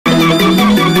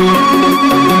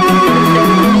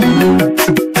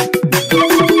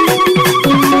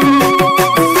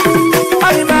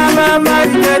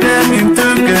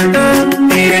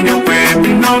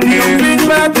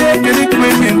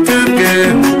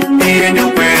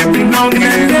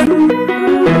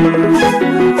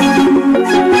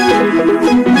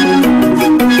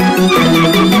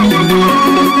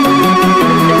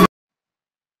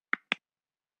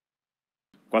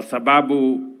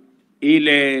sababu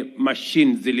ile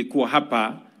machine zilikuwa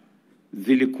hapa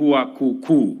zilikuwa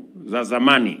kuukuu za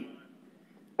zamani,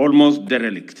 almost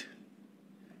derelict,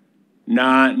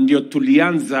 na ndio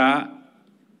tulianza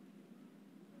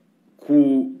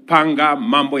kupanga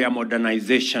mambo ya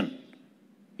modernization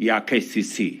ya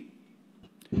KCC.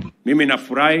 Mimi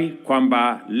nafurahi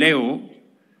kwamba leo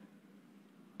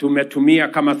tumetumia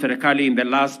kama serikali in the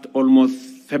last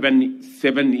almost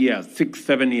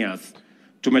 6-7 years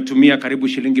tumetumia karibu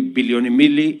shilingi bilioni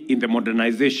 2 in the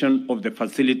modernization of the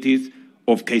facilities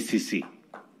of KCC.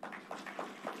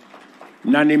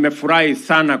 Na nimefurahi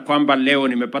sana kwamba leo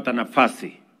nimepata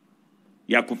nafasi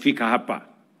ya kufika hapa.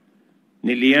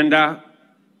 Nilienda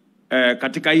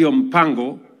katika hiyo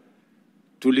mpango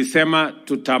tulisema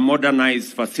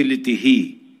modernize facility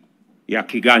hii ya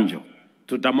Kiganjo,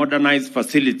 modernize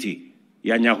facility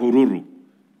ya Nyahururu,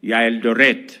 ya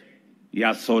Eldoret,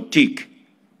 ya Sotik,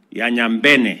 ya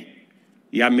Nyambene,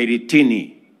 ya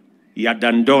Miritini, ya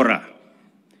Dandora,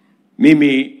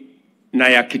 mimi na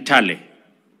ya Kitale.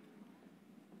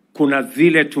 Kuna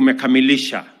zile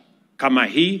tumekamilisha kama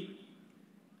hii,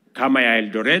 kama ya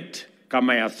Eldoret,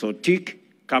 kama ya Sotik,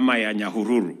 kama ya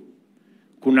Nyahururu.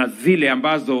 Kuna zile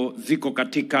ambazo ziko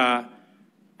katika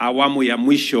awamu ya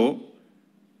mwisho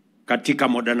katika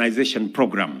modernization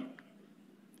program.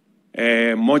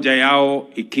 Moja yao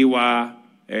ikiwa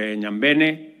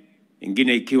Nyambene,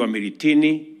 ingine ikiwa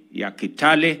Miritini, ya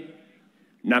Kitale.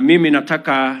 Na mimi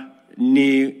nataka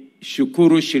ni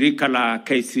shukuru shirika la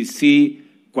KCC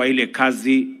kwa ile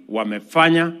kazi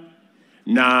wamefanya,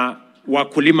 na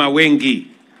wakulima wengi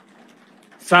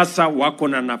sasa wako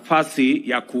na nafasi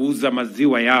ya kuuza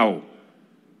maziwa yao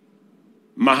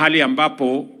mahali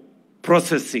ambapo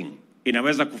processing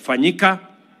inaweza kufanyika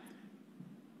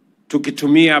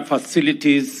tukitumia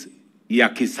facilities ya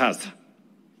kisasa.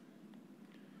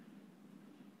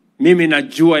 Mimi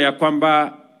najua ya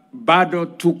kwamba bado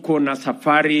tuko na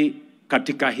safari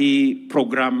katika hii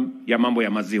program ya mambo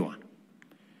ya maziwa.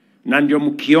 Na ndio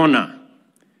mkiona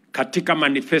katika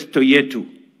manifesto yetu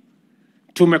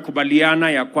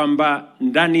tumekubaliana ya kwamba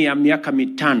ndani ya miaka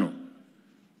 5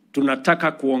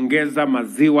 tunataka kuongeza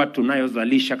maziwa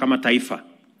tunayozalisha kama taifa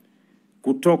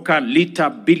kutoka lita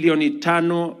bilioni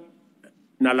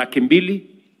 5.2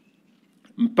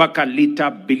 mpaka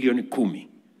lita bilioni 10.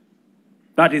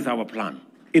 That is our plan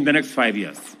in the next 5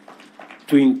 years,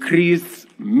 to increase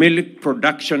milk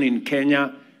production in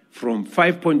Kenya from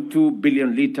 5.2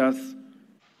 billion liters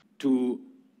to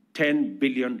 10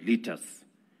 billion liters.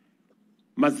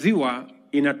 Maziwa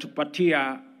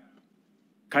inatupatia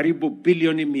karibu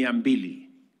bilioni 200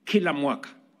 kila mwaka.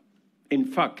 In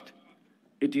fact,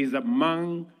 it is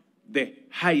among the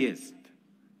highest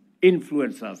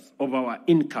influencers of our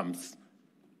incomes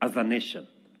as a nation.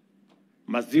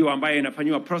 Maziwa ambayo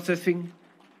inafanywa processing,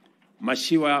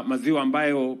 maziwa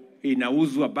ambayo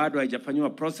inauzwa bado haijafanywa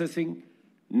processing,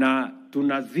 na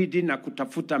tunazidi na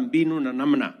kutafuta mbinu na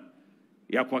namna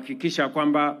ya kuhakikisha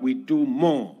kwamba we do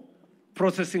more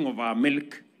processing of our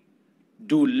milk,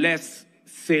 do less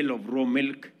sale of raw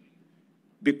milk,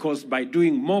 because by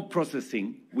doing more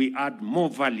processing, we add more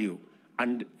value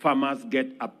and farmers get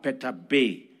a better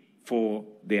pay for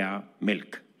their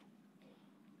milk.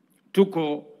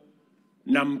 Tuko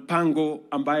na mpango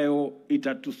ambayo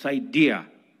itatusaidia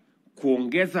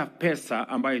kuongeza pesa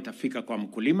ambayo itafika kwa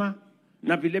mkulima,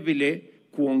 na vile vile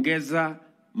kuongeza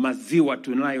maziwa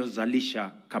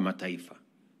tunayozalisha kama taifa.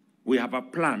 We have a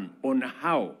plan on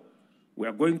how we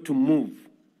are going to move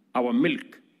our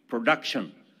milk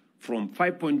production from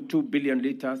 5.2 billion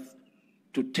liters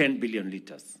to 10 billion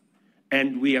liters.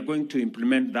 And we are going to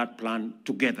implement that plan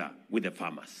together with the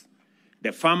farmers.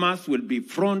 The farmers will be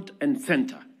front and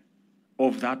center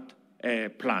of that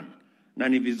plan. Na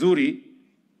ni vizuri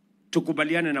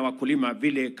tukubaliane na wakulima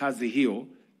vile kazi hiyo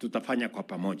tutafanya kwa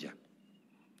pamoja.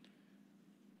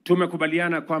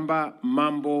 Tumekubaliana kwamba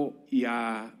mambo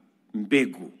ya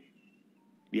mbegu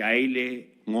ya ile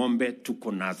ng'ombe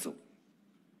tuko nazo,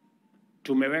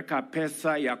 tumeweka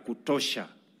pesa ya kutosha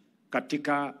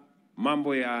katika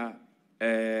mambo ya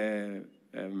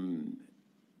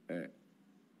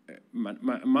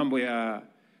mambo ya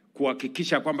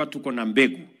kuhakikisha kwamba tuko na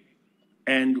mbegu,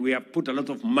 and we have put a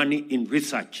lot of money in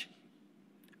research.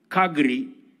 Kagri,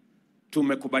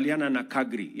 tumekubaliana na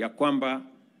Kagri ya kwamba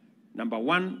number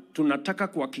 1, tunataka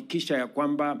kuhakikisha ya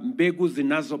kwamba mbegu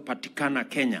zinazopatikana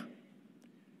Kenya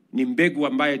ni mbegu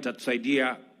ambayo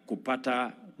itatusaidia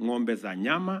kupata ng'ombe za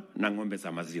nyama na ng'ombe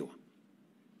za maziwa.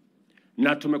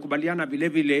 Na tumekubaliana vile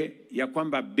vile ya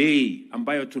kwamba bei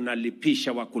ambayo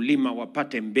tunalipisha wakulima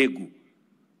wapate mbegu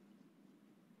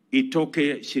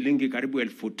itoke shilingi karibu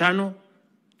 5,000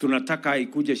 tunataka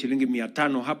ikuje shilingi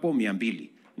 500 hapo 200,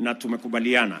 na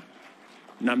tumekubaliana.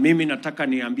 Na mimi nataka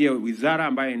niambie wizara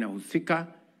ambayo inahusika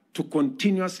to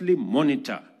continuously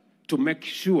monitor to make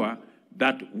sure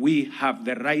that we have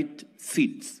the right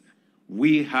seeds,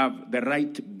 we have the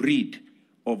right breed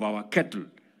of our cattle,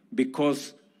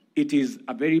 because it is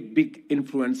a very big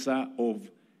influencer of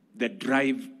the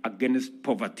drive against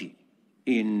poverty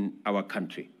in our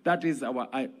country. That is our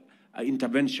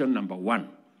intervention number 1.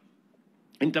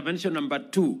 Intervention number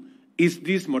 2 is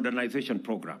this modernization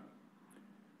program.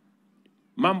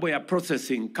 Mambo ya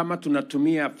processing, kama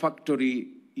tunatumia factory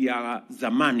ya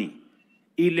zamani,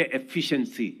 ile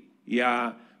efficiency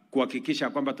ya kuhakikisha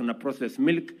kwamba tuna process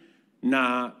milk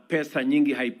na pesa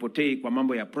nyingi haipotei kwa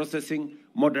mambo ya processing,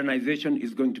 modernization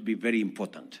is going to be very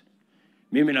important.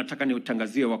 Mimi nataka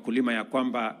niutangazie wakulima ya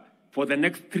kwamba for the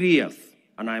next 3 years,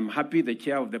 and I'm happy the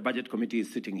chair of the budget committee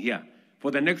is sitting here,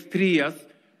 for the next 3 years,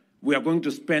 we are going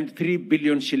to spend 3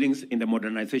 billion shillings in the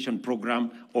modernization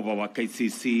program of our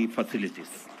KCC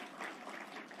facilities.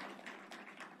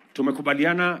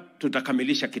 Tumekubaliana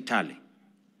tutakamilisha Kitale.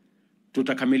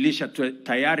 Tutakamilisha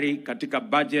tayari katika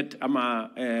budget ama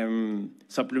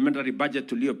supplementary budget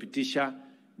tuliyopitisha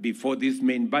before this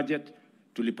main budget.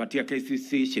 Tulipatia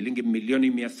KCC shilingi milioni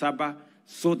 700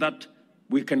 so that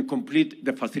we can complete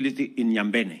the facility in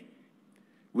Nyambene.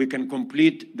 We can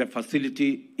complete the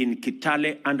facility in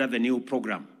Kitale under the new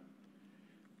program.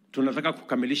 Tunataka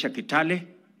kukamilisha Kitale,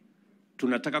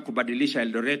 tunataka kubadilisha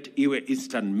Eldoret iwe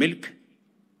instant milk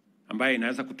ambayo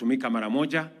inaweza kutumika mara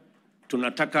moja.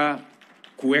 Tunataka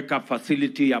kuweka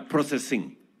facility ya processing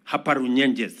hapa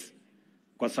Runyenjes,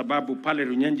 kwa sababu pale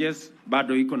Runyenjes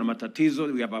bado iko na matatizo.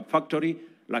 We have a factory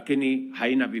lakini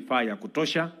haina vifaa ya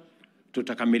kutosha.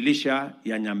 Tutakamilisha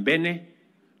ya Nyambene,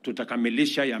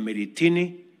 tutakamilisha ya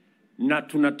Meritini, na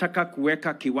tunataka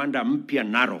kuweka kiwanda mpya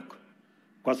Narok,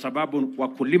 kwa sababu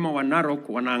wakulima wa Narok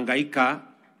wanahangaika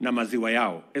na maziwa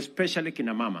yao, especially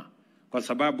kina mama, kwa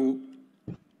sababu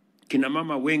kina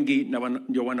mama wengi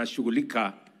ndio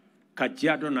wanashughulika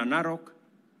Kajiado na Narok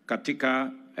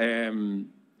katika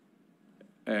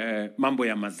mambo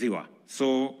ya maziwa.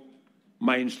 So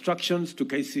my instructions to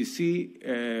KCC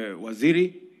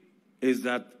Waziri is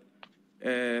that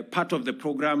part of the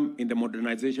program in the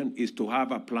modernization is to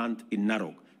have a plant in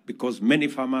Narok, because many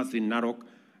farmers in Narok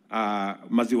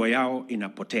maziwa yao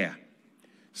inapotea.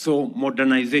 So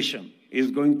modernization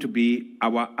is going to be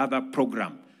our other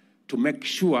program to make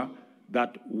sure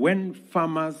that when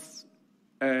farmers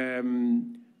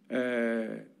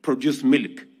produce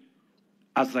milk,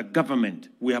 as a government,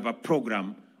 we have a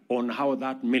program on how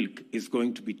that milk is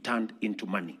going to be turned into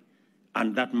money,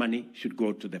 and that money should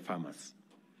go to the farmers.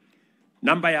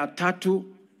 Namba ya 3,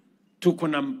 tuko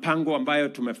na mpango ambayo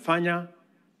tumefanya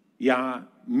ya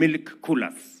milk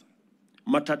coolers.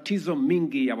 Matatizo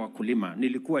mingi ya wakulima,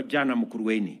 nilikuwa jana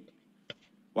Mkuruweni.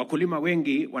 Wakulima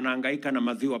wengi wanahangaika na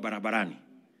maziwa barabarani,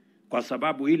 kwa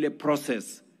sababu ile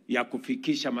process ya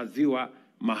kufikisha maziwa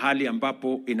mahali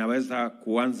ambapo inaweza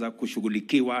kuanza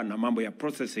kushughulikiwa na mambo ya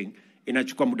processing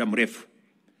inachukua muda mrefu.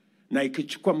 Na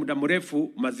ikichukua muda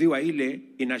mrefu, maziwa ile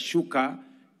inashuka,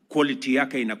 quality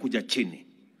yake inakuja chini,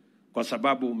 kwa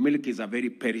sababu milk is a very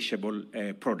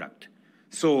perishable product.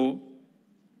 So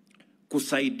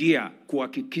kusaidia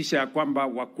kuhakikisha kwamba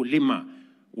wakulima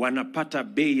wanapata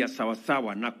bei ya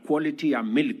sawasawa na quality ya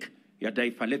milk ya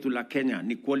taifa letu la Kenya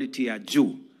ni quality ya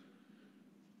juu,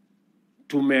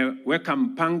 tumeweka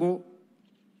mpango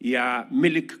ya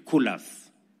milk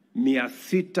coolers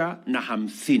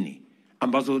 650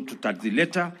 ambazo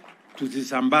tutazileta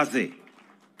tuzisambaze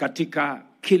katika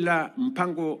kila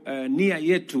mpango. Nia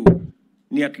yetu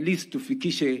ni at least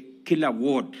tufikishe kila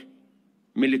ward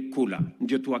milk cooler,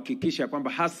 ndio tuhakikisha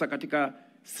kwamba hasa katika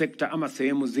sekta ama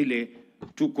sehemu zile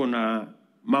tuko na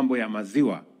mambo ya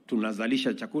maziwa,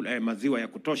 tunazalisha chakula maziwa ya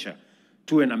kutosha,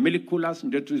 tuwe na milk coolers,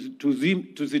 ndio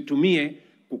tuzitumie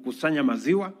kukusanya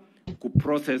maziwa,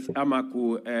 kuprocess ama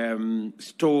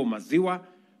store maziwa,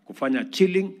 kufanya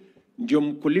chilling, ndio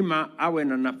mkulima awe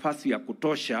na nafasi ya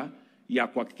kutosha ya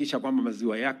kuhakikisha kwamba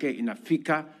maziwa yake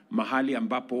inafika mahali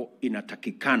ambapo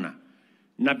inatakikana.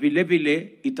 Na vile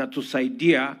vile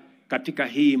itatusaidia katika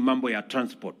hii mambo ya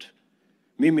transport.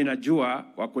 Mimi najua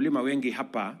wakulima wengi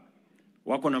hapa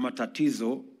wako na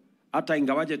matatizo, hata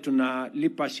ingawaje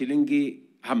tunalipa shilingi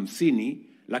 50,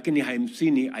 lakini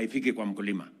 50 haifiki kwa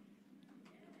mkulima.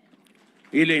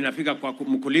 Ile inafika kwa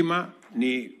mkulima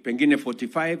ni pengine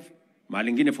 45,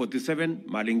 mahali ingine 47,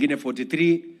 mahali ingine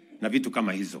 43 na vitu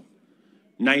kama hizo.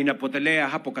 Na inapotelea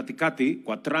hapo katikati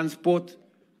kwa transport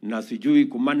na sijui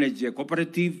kumanage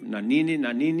cooperative na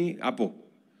nini hapo.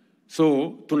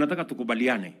 So tunataka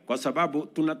tukubaliane kwa sababu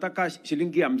tunataka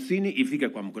shilingi 50 ifike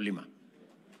kwa mkulima.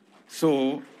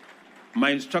 So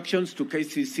my instructions to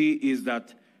KCC is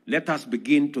that let us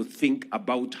begin to think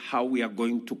about how we are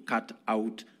going to cut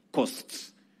out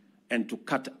costs and to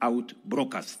cut out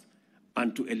brokers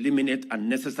and to eliminate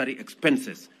unnecessary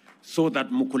expenses so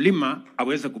that mkulima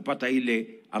aweze kupata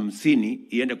ile 50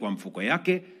 iende kwa mfuko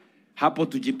yake. Hapo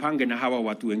tujipange na hawa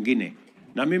watu wengine.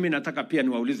 Na mimi nataka pia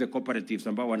niwaulize cooperatives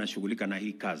ambao wanashughulika na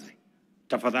hii kazi.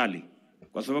 Tafadhali,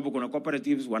 kwa sababu kuna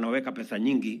cooperatives wanaweka pesa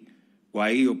nyingi kwa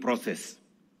hiyo process.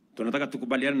 Tunataka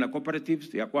tukubaliane na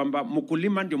cooperatives ya kwamba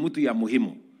mkulima ndio mtu ya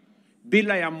muhimu.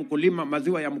 Bila ya mkulima,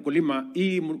 maziwa ya mkulima,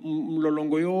 hii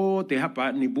mlolongo yote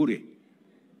hapa ni bure.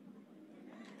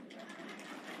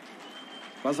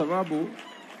 Kwa sababu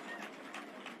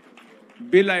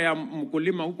bila ya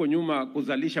mkulima huko nyuma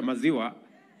kuzalisha maziwa,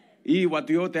 hii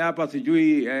watu yote hapa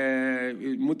sijui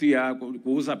mtu ya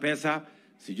kuuza pesa,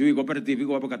 sijui cooperative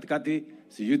iko hapo katikati,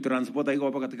 sijui transporter iko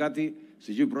hapo katikati,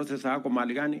 sijui processor hako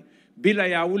mahali gani. Bila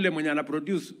ya ule mwenye ana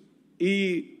produce,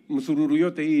 hii msururu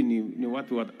yote hii ni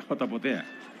watu watapotea.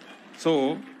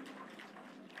 So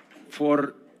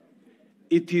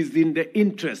it is in the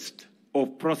interest of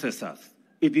processors,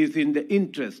 it is in the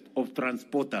interest of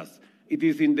transporters, it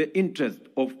is in the interest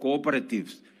of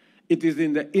cooperatives, it is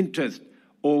in the interest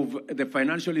of the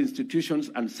financial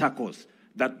institutions and SACCOs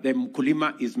that the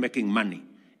mkulima is making money.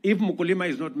 If mkulima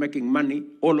is not making money,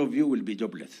 all of you will be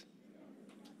jobless.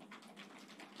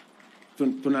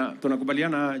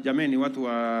 Tunakubaliana jameni watu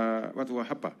wa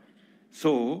hapa.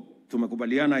 So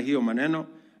tumekubaliana hiyo maneno.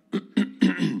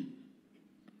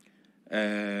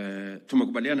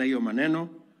 Tumekubaliana hiyo maneno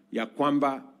ya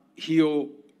kwamba hiyo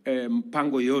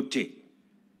mpango yote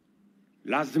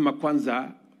lazima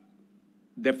kwanza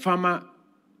the farmer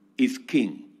is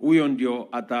king. Huyo ndio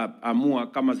ataamua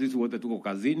kama sisi wote tuko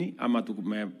kazini ama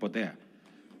tumepotea.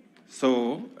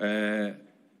 So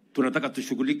tunataka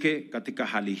tushughulike katika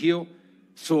hali hiyo.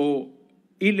 So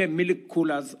ile milk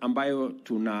coolers ambayo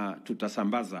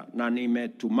tutasambaza, na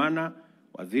nimetumana,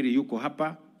 waziri yuko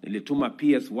hapa, nilituma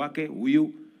PS wake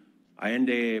huyu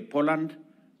aende Poland,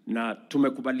 na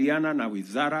tumekubaliana na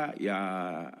wizara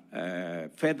ya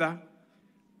fedha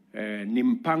ni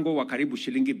mpango wa karibu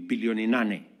shilingi bilioni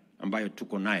 8 ambayo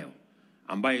tuko nayo,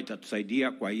 ambayo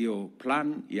itatusaidia kwa hiyo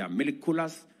plan ya milk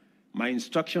coolers. My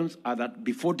instructions are that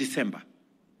before December,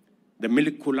 the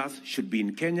milk coolers should be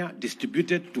in Kenya,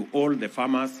 distributed to all the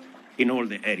farmers in all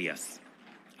the areas.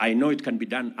 I know it can be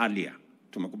done earlier.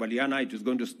 Tumekubaliana it is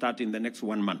going to start in the next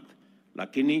 1 month.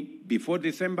 Lakini before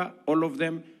December, all of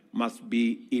them must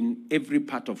be in every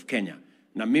part of Kenya.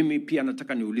 Na mimi pia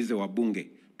nataka niulize wabunge,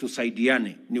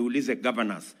 tusaidiane, niulize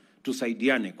governors,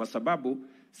 tusaidiane kwa sababu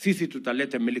sisi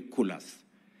tutalete milk coolers.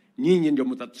 Nyinyi ndio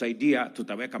mtatusaidia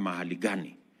tutaweka mahali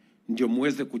gani. Ndio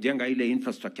muweze kujenga ile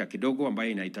infrastructure kidogo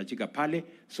ambayo inahitajika pale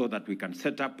so that we can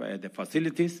set up the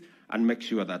facilities and make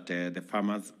sure that the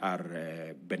farmers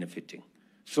are benefiting.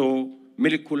 So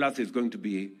milk coolers is going to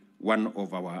be one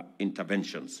of our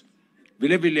interventions.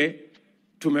 Vile vile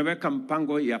tumeweka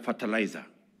mpango ya fertilizer.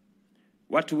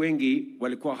 Watu wengi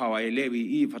walikuwa hawaelewi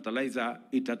hii fertilizer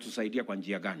itatusaidia kwa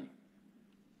njia gani.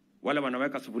 Wale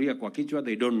wanaweka sufuria kwa kichwa,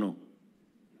 they don't know.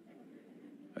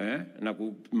 Na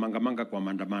kumangamanga kwa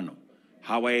maandamano.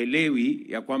 Hawaelewi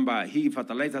ya kwamba hii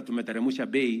fertilizer tumeteremusha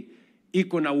bei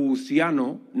iko na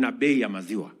uhusiano na bei ya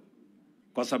maziwa.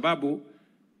 Kwa sababu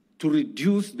to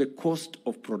reduce the cost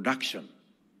of production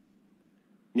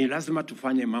ni lazima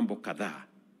tufanye mambo kadhaa.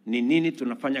 Ni nini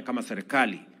tunafanya kama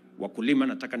serikali? Wakulima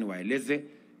nataka niwaeleze.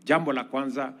 Jambo la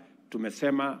kwanza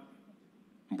tumesema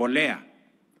mbolea.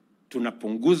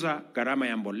 Tunapunguza gharama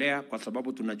ya mbolea kwa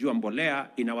sababu tunajua mbolea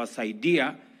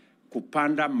inawasaidia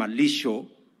kupanda malisho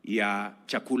ya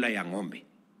chakula ya ng'ombe.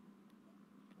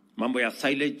 Mambo ya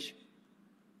silage,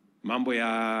 mambo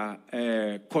ya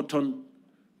cotton,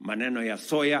 maneno ya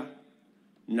soya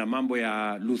na mambo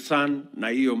ya lusan na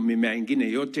hiyo mimea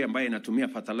ingine yote ambayo inatumia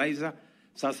fertilizer.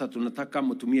 Sasa tunataka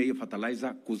mtumie hiyo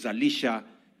fertilizer kuzalisha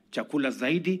chakula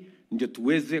zaidi, ndio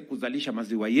tuweze kuzalisha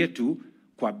maziwa yetu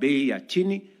kwa bei ya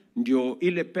chini, ndio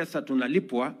ile pesa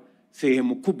tunalipwa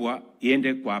sehemu kubwa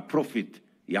iende kwa profit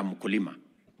ya mkulima.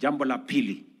 Jambo la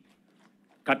pili,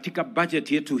 katika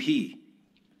budget yetu hii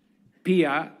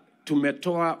pia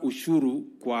tumetoa ushuru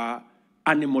kwa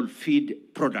animal feed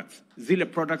products. Zile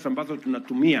products ambazo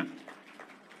tunatumia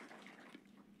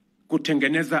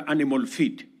kutengeneza animal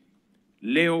feed.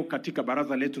 Leo katika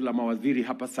baraza letu la mawaziri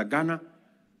hapa Sagana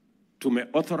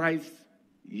tumeauthorize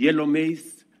yellow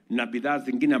maize na bidhaa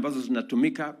zingine ambazo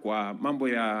zinatumika kwa mambo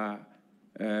ya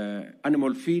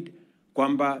animal feed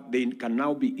kwamba they can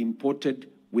now be imported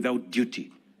without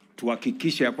duty.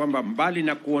 Tuhakikishe ya kwamba mbali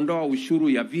na kuondoa ushuru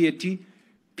ya VAT,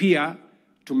 pia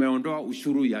tumeondoa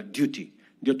ushuru ya duty.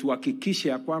 Ndio tuhakikishe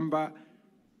ya kwamba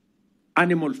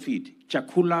animal feed,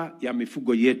 chakula ya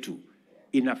mifugo yetu,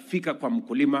 inafika kwa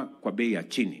mkulima kwa bei ya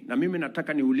chini. Na mimi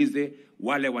nataka niulize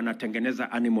wale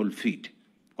wanatengeneza animal feed,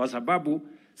 kwa sababu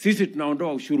sisi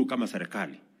tunaondoa ushuru kama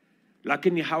serikali,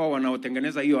 lakini hawa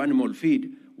wanaotengeneza hiyo animal feed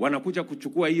wanakuja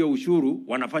kuchukua hiyo ushuru,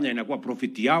 wanafanya inakuwa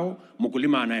profit yao,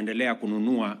 mkulima anaendelea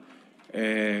kununua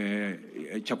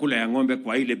chakula ya ng'ombe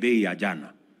kwa ile bei ya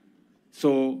jana.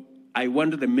 So I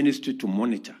want the ministry to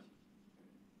monitor.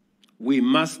 We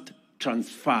must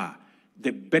transfer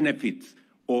the benefits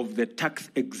of the tax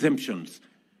exemptions,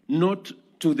 not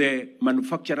to the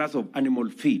manufacturers of animal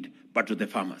feed, but to the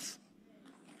farmers.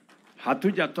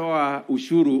 Hatujatoa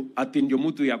ushuru ati ndio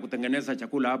mtu ya kutengeneza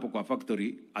chakula hapo kwa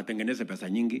factory atengeneze pesa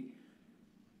nyingi.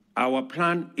 Our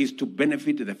plan is to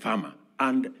benefit the farmer,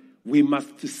 and we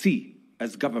must see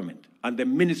as government, and the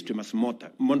ministry must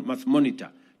monitor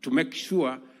to make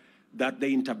sure that the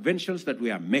interventions that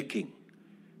we are making,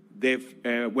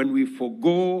 when we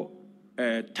forgo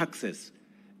taxes,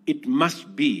 it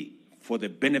must be for the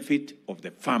benefit of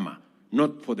the farmer,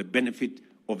 not for the benefit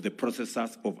of the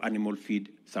processors of animal feed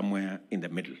somewhere in the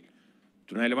middle.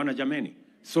 Tunaelewana jameni?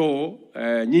 So,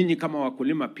 nyinyi kama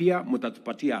wakulima pia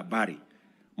mtatupatia habari.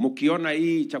 Mkiona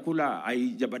hii chakula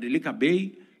haijabadilika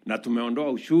bei na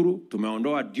tumeondoa ushuru,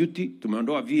 tumeondoa duty,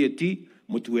 tumeondoa VAT,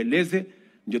 mtueleze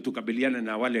ndio tukabiliane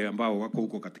na wale ambao wako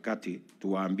huko katikati,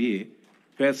 tuwaambie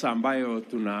pesa ambayo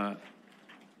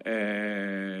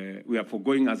we are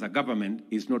forgoing as a government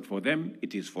is not for them,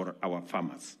 it is for our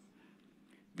farmers.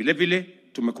 Vile vile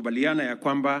tumekubaliana ya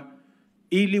kwamba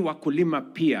ili wakulima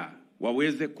pia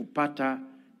waweze kupata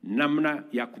namna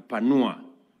ya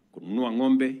kununua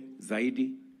ng'ombe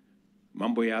zaidi,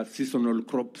 mambo ya seasonal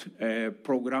crop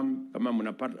program, kama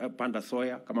mnapanda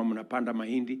soya, kama mnapanda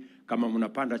mahindi, kama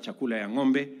mnapanda chakula ya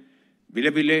ng'ombe. Vile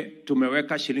vile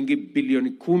tumeweka shilingi bilioni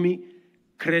 10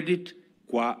 credit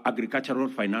kwa Agricultural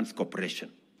Finance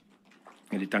Corporation.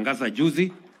 Nilitangaza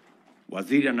juzi,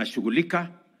 waziri anashughulika,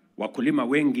 wakulima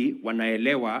wengi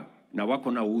wanaelewa na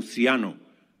wako na uhusiano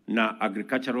na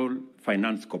Agricultural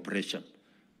Finance Corporation.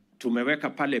 Tumeweka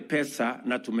pale pesa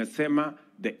na tumesema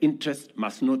the interest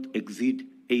must not exceed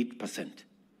 8%.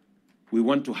 We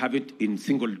want to have it in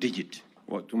single digit.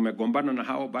 Tumegombana na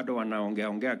hao, bado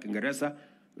wanaongea Kiingereza,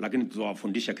 lakini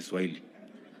tutawafundisha Kiswahili.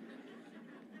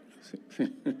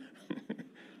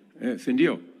 Si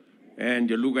ndio?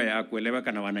 Ndio lugha ya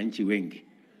kueleweka na wananchi wengi.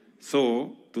 So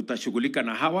tutashughulika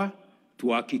na hawa,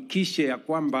 tuhakikishe ya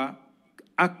kwamba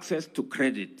access to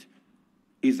credit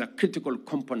is a critical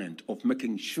component of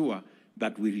making sure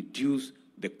that we reduce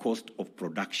the cost of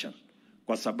production.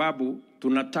 Kwa sababu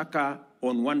tunataka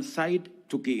on one side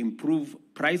tuki-improve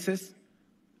prices,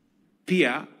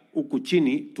 pia huku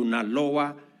chini tuna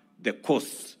lower the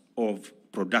costs of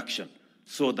production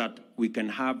so that we can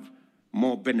have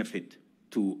more benefit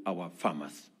to our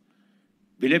farmers.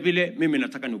 Vile vile mimi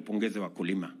nataka niupongeze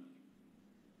wakulima.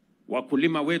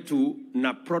 Wakulima wetu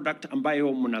na product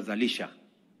ambayo mnazalisha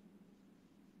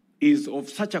is of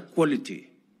such a quality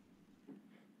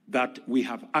that we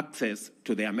have access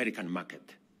to the American market.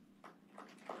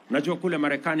 Najua kule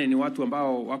Marekani ni watu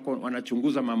ambao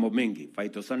wanachunguza mambo mengi,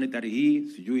 phytosanitary hii,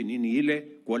 sijui nini ile,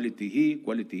 quality hii,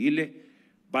 quality ile,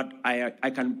 but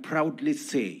I can proudly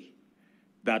say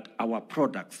that our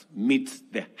products meet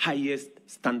the highest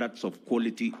standards of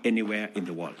quality anywhere in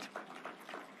the world.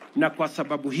 Na kwa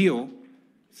sababu hiyo,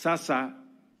 sasa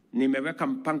nimeweka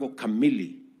mpango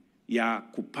kamili ya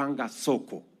kupanga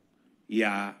soko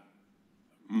ya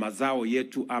mazao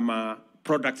yetu ama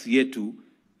products yetu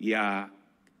ya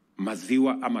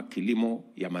maziwa ama kilimo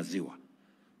ya maziwa.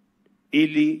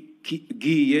 Ili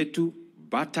ghee yetu,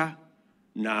 butter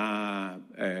na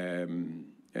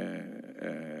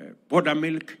powder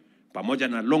milk pamoja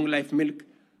na long life milk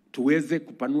tuweze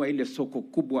kupanua ile soko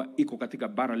kubwa iko katika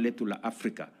bara letu la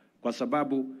Afrika, kwa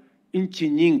sababu nchi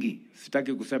nyingi,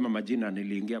 sitaki kusema majina,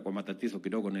 niliingia kwa matatizo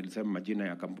kidogo, nilisema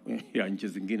majina ya nchi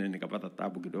zingine nikapata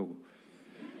taabu kidogo.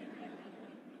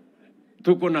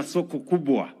 Tuko na soko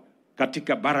kubwa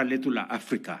katika bara letu la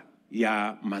Afrika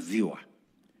ya maziwa,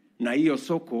 na hiyo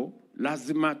soko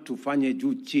lazima tufanye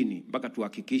juu chini mpaka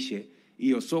tuhakikishe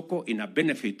hiyo soko ina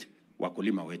benefit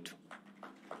wakulima wetu.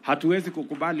 Hatuwezi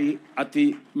kukubali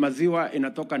ati maziwa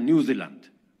inatoka New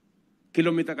Zealand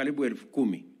kilomita karibu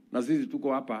 10,000 na sisi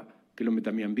tuko hapa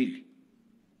kilomita 200,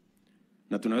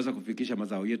 na tunaweza kufikisha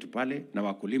mazao yetu pale na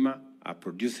wakulima are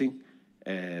producing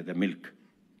the milk.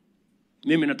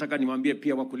 Mimi nataka nimwambie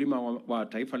pia wakulima wa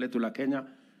taifa letu la Kenya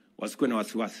wasikuwe na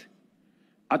wasiwasi.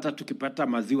 hata tukipata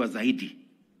maziwa zaidi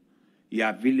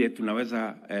ya vile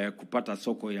tunaweza kupata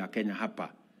soko ya Kenya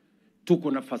hapa,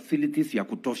 tuko na facilities ya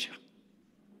kutosha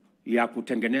ya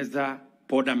kutengeneza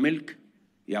powder milk,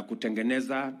 ya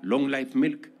kutengeneza long life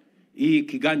milk. Hii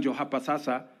kiganjo hapa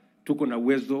sasa tuko na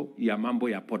uwezo ya mambo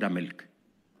ya powder milk.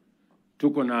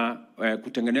 Tuko na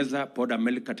kutengeneza powder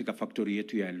milk katika factory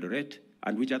yetu ya Eldoret.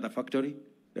 And which other factory?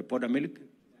 The powder milk?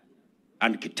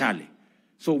 And Kitale.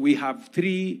 So we have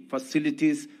 3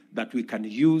 facilities that we can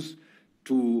use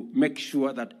to make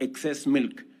sure that excess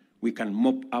milk we can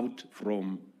mop out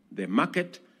from the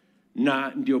market,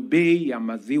 na ndio bei ya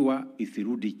maziwa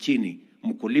isirudi chini.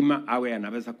 Mkulima awe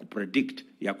anaweza kupredict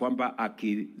ya kwamba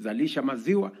akizalisha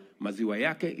maziwa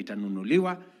yake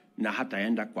itanunuliwa na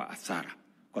hataenda kwa hasara.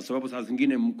 Kwa sababu saa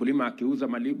zingine mkulima akiuza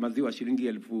maziwa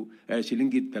shilingi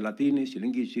 30,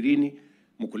 shilingi 20,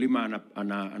 mkulima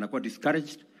anakuwa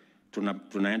discouraged,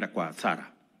 tunaenda kwa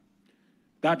hasara.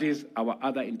 That is our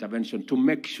other intervention, to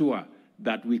make sure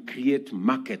that we create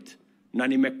market. Na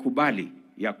nimekubali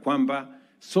ya kwamba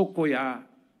soko ya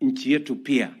nchi yetu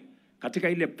pia, katika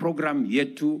ile program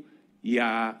yetu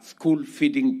ya school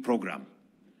feeding program,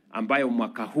 ambayo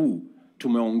mwaka huu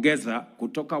tumeongeza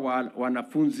kutoka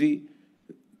wanafunzi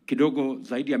kidogo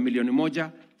zaidi ya 1,000,000.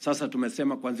 Sasa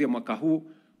tumesema kuanzia mwaka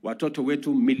huu watoto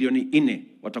wetu 4,000,000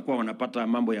 watakuwa wanapata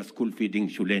mambo ya school feeding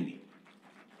shuleni.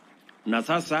 Na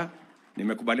sasa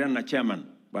nimekubaliana na chairman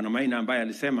Bwana Maina ambaye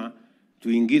alisema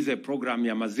tuingize program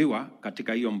ya maziwa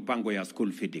katika hiyo mpango ya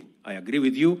school feeding. I agree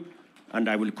with you, and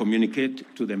I will communicate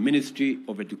to the Ministry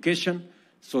of Education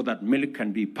so that milk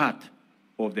can be part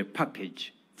of the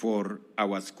package for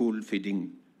our school feeding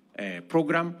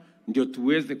program, ndio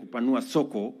tuweze kupanua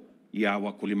soko ya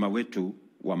wakulima wetu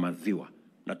wa maziwa.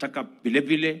 Nataka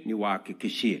vile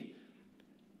niwahakikishie,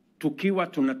 tukiwa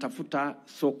tunatafuta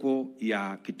soko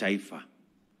ya kitaifa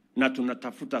na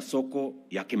tunatafuta soko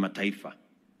ya kimataifa,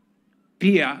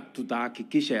 pia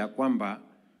tutahakikisha ya kwamba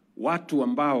watu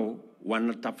ambao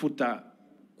wanatafuta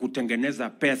kutengeneza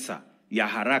pesa ya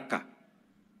haraka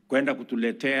kwenda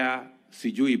kutuletea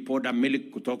sijui powder milk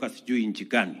kutoka sijui nchi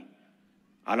gani,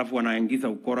 alafu wanaingiza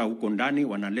ukora huko ndani,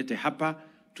 wanalete hapa,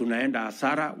 tunaenda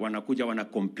hasara, wanakuja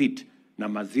wanacompete na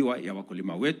maziwa ya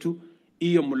wakulima wetu.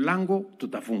 Hiyo mlango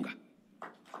tutafunga.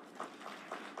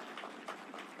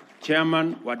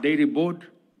 Chairman wa Dairy Board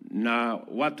na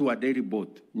watu wa Dairy Board,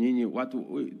 nyinyi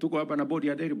watu tuko hapa na board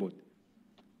ya Dairy Board,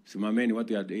 simameni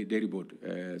watu ya Dairy Board,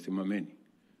 simameni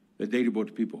the Dairy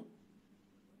Board people.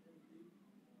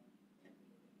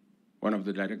 One of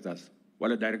the directors,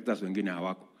 wale directors wengine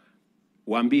hawako,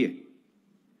 waambie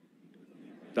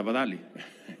tafadhali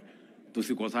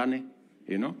tusikosane,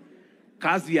 you know.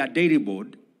 Kazi ya Dairy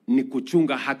Board ni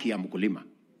kuchunga haki ya mkulima,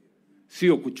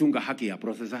 sio kuchunga haki ya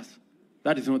processors.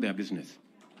 That is not their business.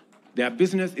 Their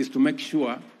business is to make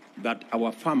sure that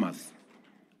our farmers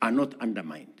are not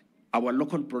undermined. Our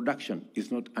local production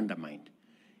is not undermined.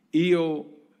 Iyo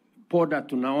poda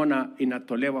tunaona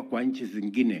inatolewa kwa nchi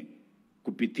zingine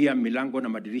kupitia milango na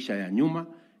madirisha ya nyuma.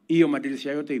 Iyo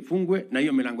madirisha yote ifungwe na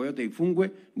iyo milango yote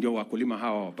ifungwe, ndio wakulima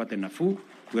hawa wapate nafuu,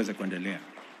 tuweze kuendelea.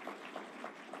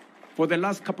 For the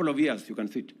last couple of years, you can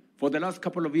see it. For the last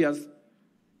couple of years,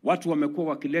 watu wamekuwa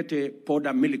wakilete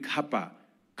powder milk hapa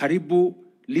karibu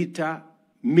lita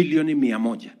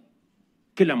 1,100,000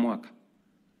 kila mwaka.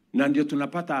 Na ndio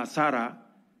tunapata hasara,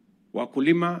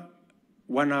 wakulima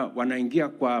wanaingia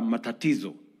kwa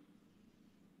matatizo.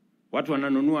 Watu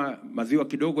wananunua maziwa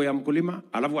kidogo ya mkulima,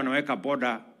 alafu wanaweka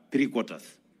powder 3/4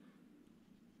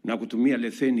 na kutumia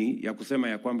leseni ya kusema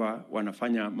ya kwamba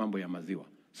wanafanya mambo ya maziwa.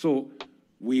 So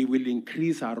we will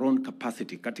increase our own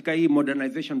capacity. Katika hii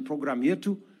modernization program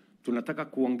yetu, tunataka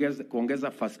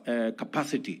kuongeza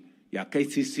capacity ya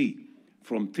KCC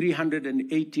from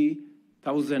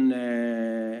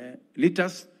 380,000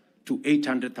 liters to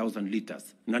 800,000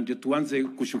 liters. Na ndio tuanze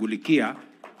kushughulikia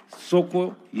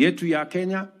soko yetu ya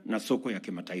Kenya na soko ya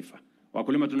kimataifa.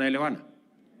 Wakulima tunaelewana?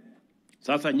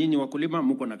 Sasa nyinyi wakulima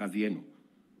mko na kazi yenu.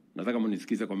 Nataka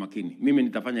mnisikize kwa makini. Mimi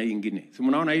nitafanya hii nyingine. Si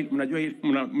mnaona hii, mnajua hii,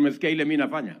 mmesikia ile mimi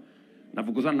nafanya?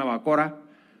 Nafukuzana na wakora.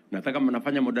 Nataka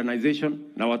mnafanya modernization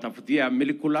na watafutia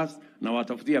milk coolers na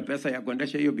watafutia pesa ya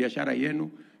kuendesha hiyo biashara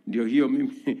yenu. Ndio hiyo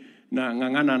mimi na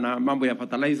ngangana na mambo ya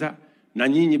fertilizer. Na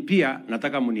nyinyi pia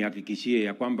nataka mnihakikishie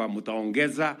ya kwamba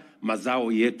mtaongeza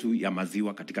mazao yetu ya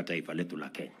maziwa katika taifa letu la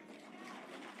Kenya.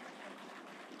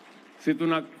 Si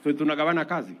tunagawana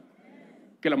kazi.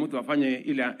 Kila mtu afanye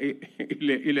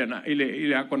ile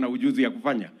yako na ujuzi ya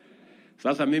kufanya.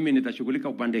 Sasa mimi nitashughulika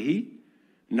upande hii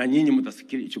na nyinyi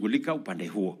mtashughulika upande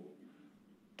huo.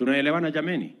 Tunaelewana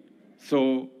jameni?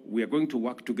 So we are going to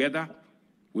work together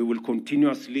We will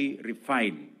continuously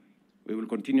refine. We will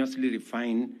continuously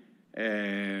refine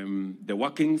the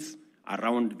workings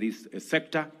around this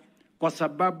sector, kwa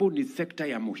sababu ni sekta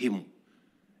ya muhimu.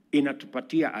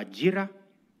 Inatupatia ajira,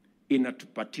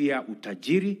 inatupatia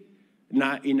utajiri,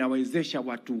 na inawezesha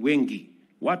watu wengi.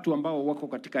 Watu ambao wako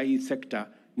katika hii sekta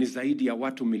ni zaidi ya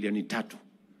watu milioni 3.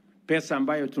 Pesa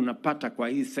ambayo tunapata kwa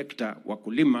hii sekta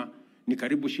wakulima ni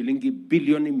karibu shilingi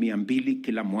bilioni 200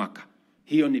 kila mwaka.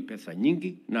 Hiyo ni pesa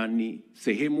nyingi na ni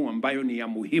sehemu ambayo ni ya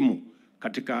muhimu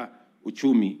katika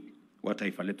uchumi wa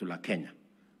taifa letu la Kenya.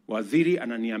 Waziri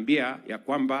ananiambia ya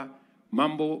kwamba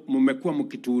mambo mmekuwa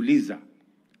mkituuliza,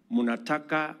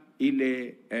 mnataka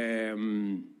ile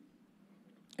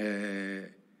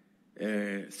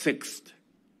sixth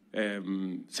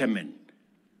semen,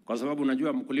 kwa sababu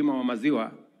unajua mkulima wa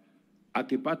maziwa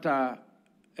akipata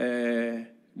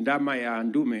ndama ya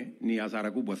ndume ni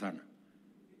hasara kubwa sana,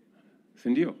 si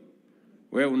ndio?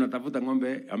 Wewe unatafuta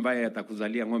ng'ombe ambaye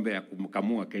atakuzalia ng'ombe ya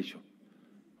kumkamua kesho.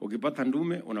 Ukipata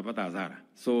ndume unapata hasara.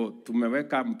 So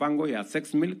tumeweka mpango ya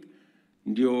sex milk,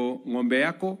 ndio ng'ombe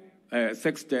yako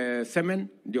sex semen,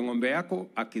 ndio ng'ombe yako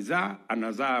akizaa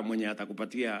anazaa mwenye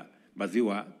atakupatia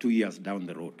maziwa 2 years down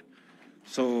the road.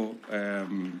 So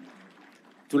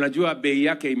tunajua bei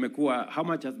yake imekuwa, how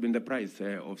much has been the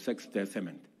price of sex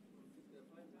semen?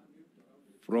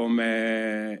 From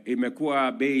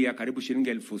imekuwa bei ya karibu shilingi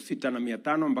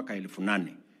 6,500 mpaka 8,000.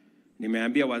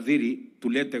 Nimeambia waziri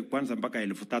tulete kwanza mpaka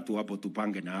 3,000 hapo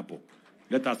tupange na hapo.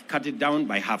 Let us cut it down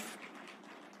by half.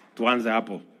 Tuanze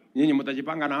hapo. Nyinyi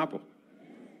mtajipanga na hapo.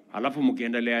 Alafu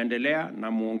mkiendelea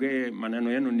na muongee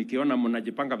maneno yenu, nikiona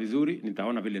mnajipanga vizuri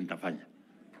nitaona vile nitafanya.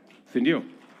 Si ndio?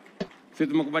 Sisi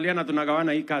tumekubaliana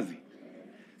tunagawana hii kazi.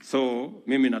 So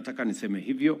mimi nataka niseme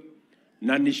hivyo,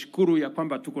 na nishukuru ya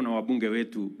kwamba tuko na wabunge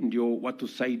wetu ndio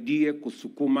watusaidie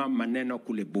kusukuma maneno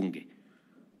kule bunge.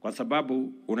 Kwa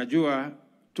sababu unajua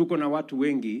tuko na watu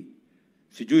wengi,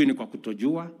 sijui ni kwa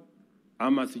kutojua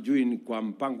ama sijui ni kwa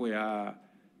mpango ya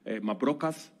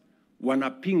mabrokers,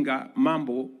 wanapinga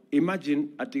mambo. Imagine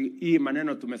ati hii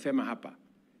maneno tumesema hapa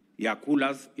ya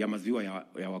coolers ya maziwa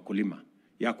ya wakulima,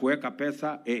 ya kuweka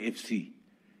pesa AFC,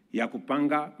 ya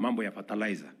kupanga mambo ya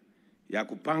fertilizer, ya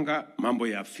kupanga mambo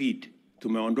ya feed.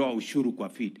 Tumeondoa ushuru kwa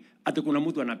feed. Ati kuna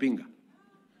mtu anapinga.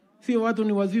 Si watu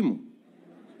ni wazimu?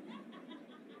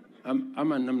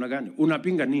 Ama namna gani?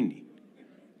 Unapinga nini?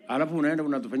 Alafu unaenda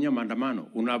unatufanyia maandamano,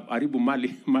 unaharibu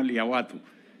mali ya watu.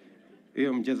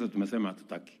 Hiyo mchezo tumesema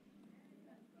hatutaki.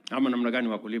 Ama namna gani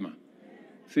wakulima?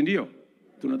 Si ndio?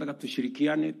 Tunataka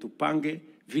tushirikiane, tupange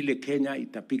vile Kenya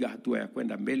itapiga hatua ya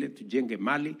kwenda mbele, tujenge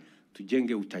mali,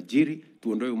 tujenge utajiri,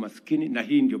 tuondoe umaskini, na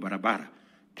hii ndio barabara.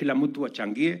 Kila mtu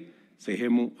achangie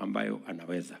sehemu ambayo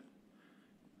anaweza.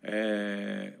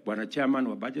 Bwana chairman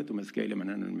wa budget, umesikia ile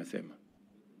maneno nimesema.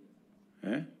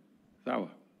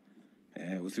 Sawa?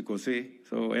 Usikose,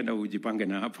 so enda ujipange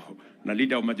na hapo. Na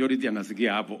leader of majority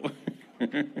anasikia hapo.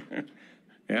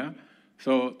 Yeah?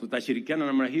 So tutashirikiana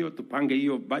namna hiyo, tupange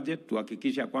hiyo budget,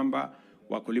 tuhakikisha kwamba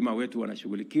wakulima wetu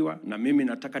wanashughulikiwa, na mimi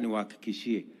nataka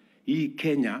niwahakikishie hii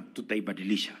Kenya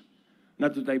tutaibadilisha. Na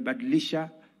tutaibadilisha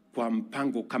kwa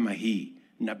mpango kama hii,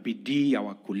 na bidii ya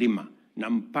wakulima, na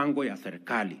mpango ya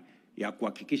serikali ya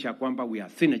kuhakikisha kwamba we are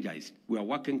synergized, we are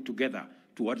working together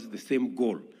towards the same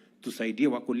goal. Tusaidie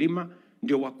wakulima,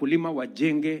 ndio wakulima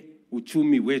wajenge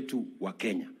uchumi wetu wa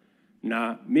Kenya.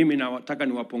 Na mimi nataka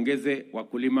niwapongeze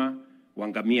wakulima wa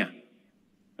ngamia,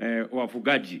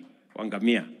 wafugaji wa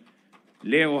ngamia.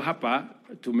 Leo hapa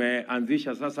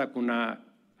tumeanzisha sasa, kuna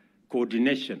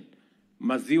coordination.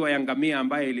 Maziwa ya ngamia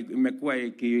ambayo imekuwa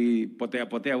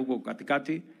ikipotea huko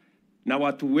katikati, na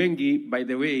watu wengi by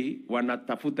the way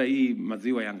wanatafuta hii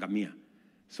maziwa ya ngamia.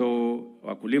 So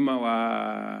wakulima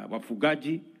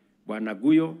wafugaji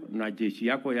wanaguyo na jeshi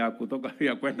yako ya kutoka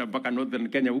ya kwenda mpaka Northern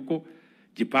Kenya huko,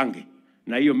 jipange.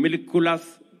 Na hiyo milk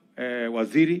coolers,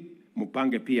 waziri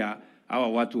mpange pia hawa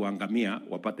watu wa ngamia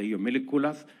wapate hiyo milk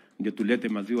coolers, ndio tulete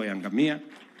maziwa ya ngamia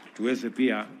tuweze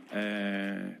pia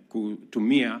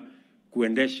kutumia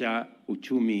kuendesha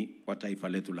uchumi wa taifa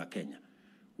letu la Kenya.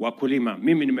 Wakulima,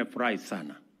 mimi nimefurahi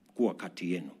sana kuwa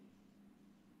kati yenu.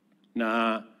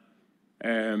 Na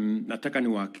nataka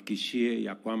niwahakikishie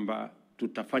ya kwamba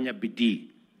tutafanya bidii,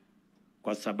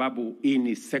 kwa sababu hii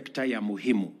ni sekta ya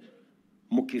muhimu.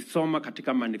 Mkisoma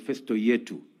katika manifesto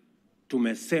yetu,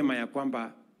 tumesema ya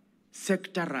kwamba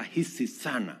sekta rahisi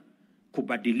sana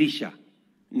kubadilisha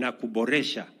na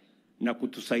kuboresha na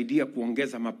kutusaidia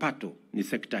kuongeza mapato ni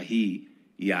sekta hii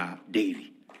ya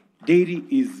dairy. Dairy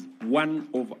is one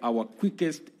of our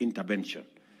quickest intervention.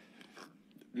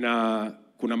 Na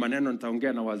kuna maneno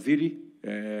nitaongea na waziri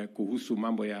kuhusu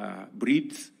mambo ya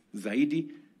breeds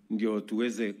zaidi, ndio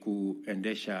tuweze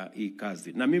kuendesha hii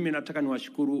kazi. Na mimi nataka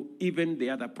niwashukuru even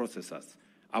the other processors.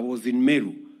 I was in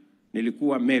Meru,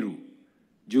 nilikuwa Meru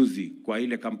juzi kwa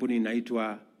ile kampuni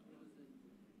inaitwa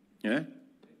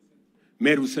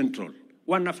Meru Central.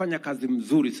 Wanafanya kazi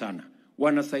mzuri sana,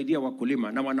 wanasaidia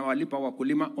wakulima na wanawalipa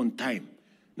wakulima on time,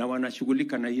 na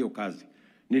wanashughulika na hiyo kazi.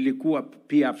 Nilikuwa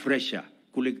pia Fresha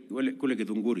kule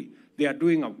Githunguri. They are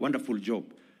doing a wonderful job.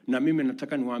 Na mimi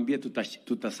nataka niwaambie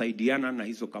tutasaidiana na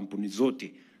hizo kampuni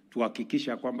zote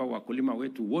tuhakikisha kwamba wakulima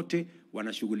wetu wote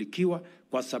wanashughulikiwa,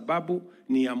 kwa sababu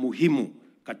ni ya muhimu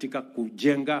katika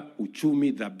kujenga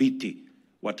uchumi dhabiti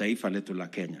wa taifa letu la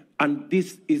Kenya. And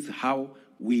this is how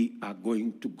we are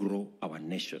going to grow our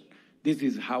nation. This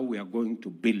is how we are going to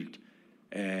build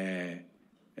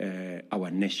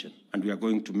our nation, and we are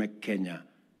going to make Kenya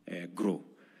grow.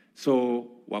 So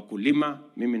wakulima,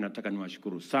 mimi nataka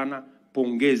niwashukuru sana.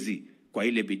 Pongezi kwa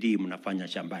ile bidii mnafanya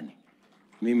shambani.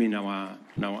 Mimi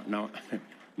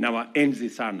na waenzi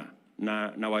sana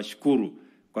na washukuru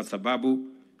kwa sababu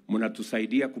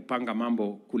mnatusaidia kupanga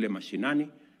mambo kule mashinani,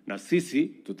 na sisi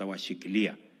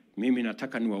tutawashikilia. Mimi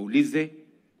nataka niwaulize,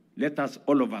 let us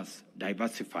all of us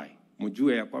diversify.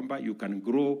 Mjue ya kwamba you can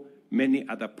grow many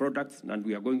other products, and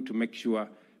we are going to make sure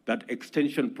that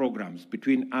extension programs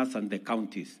between us and the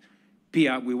counties.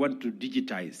 Pia we want to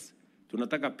digitize.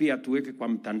 Tunataka pia tuweke kwa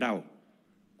mtandao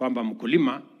kwamba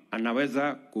mkulima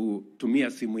anaweza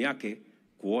kutumia simu yake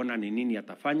kuona ni nini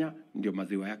atafanya ndio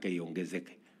maziwa yake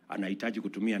iongezeke. Anahitaji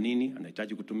kutumia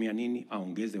nini,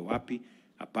 aongeze wapi,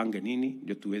 apange nini,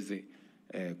 ndio tuweze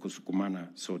kusukumana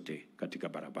sote katika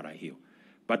barabara hiyo.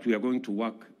 But we are going to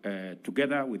work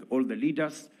together with all the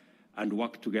leaders and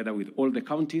work together with all the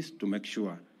counties to make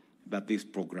sure that this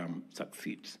program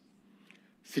succeeds.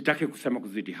 Sitaki kusema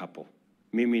kuzidi hapo.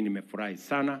 Mimi nimefurahi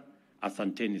sana.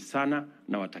 Asanteni sana,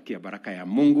 na watakia baraka ya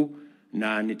Mungu,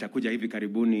 na nitakuja hivi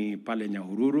karibuni pale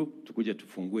Nyahururu tukuje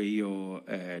tufungue hiyo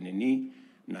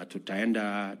na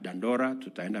tutaenda Dandora,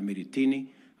 tutaenda Miritini.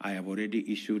 I have already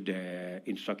issued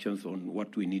instructions on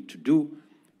what we need to do.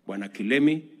 Bwana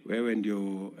Kilemi, wewe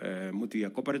ndio mtu ya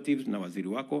cooperatives na waziri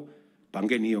wako,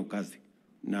 pangeni hiyo kazi.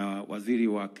 Na waziri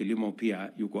wa kilimo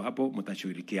pia yuko hapo,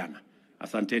 mtashirikiana.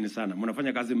 Asanteni sana.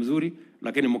 Mnafanya kazi mzuri,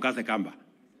 lakini mkaze kamba.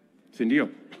 Si ndio?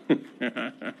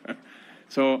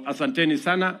 So asanteni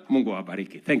sana, Mungu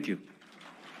awabariki. Thank you.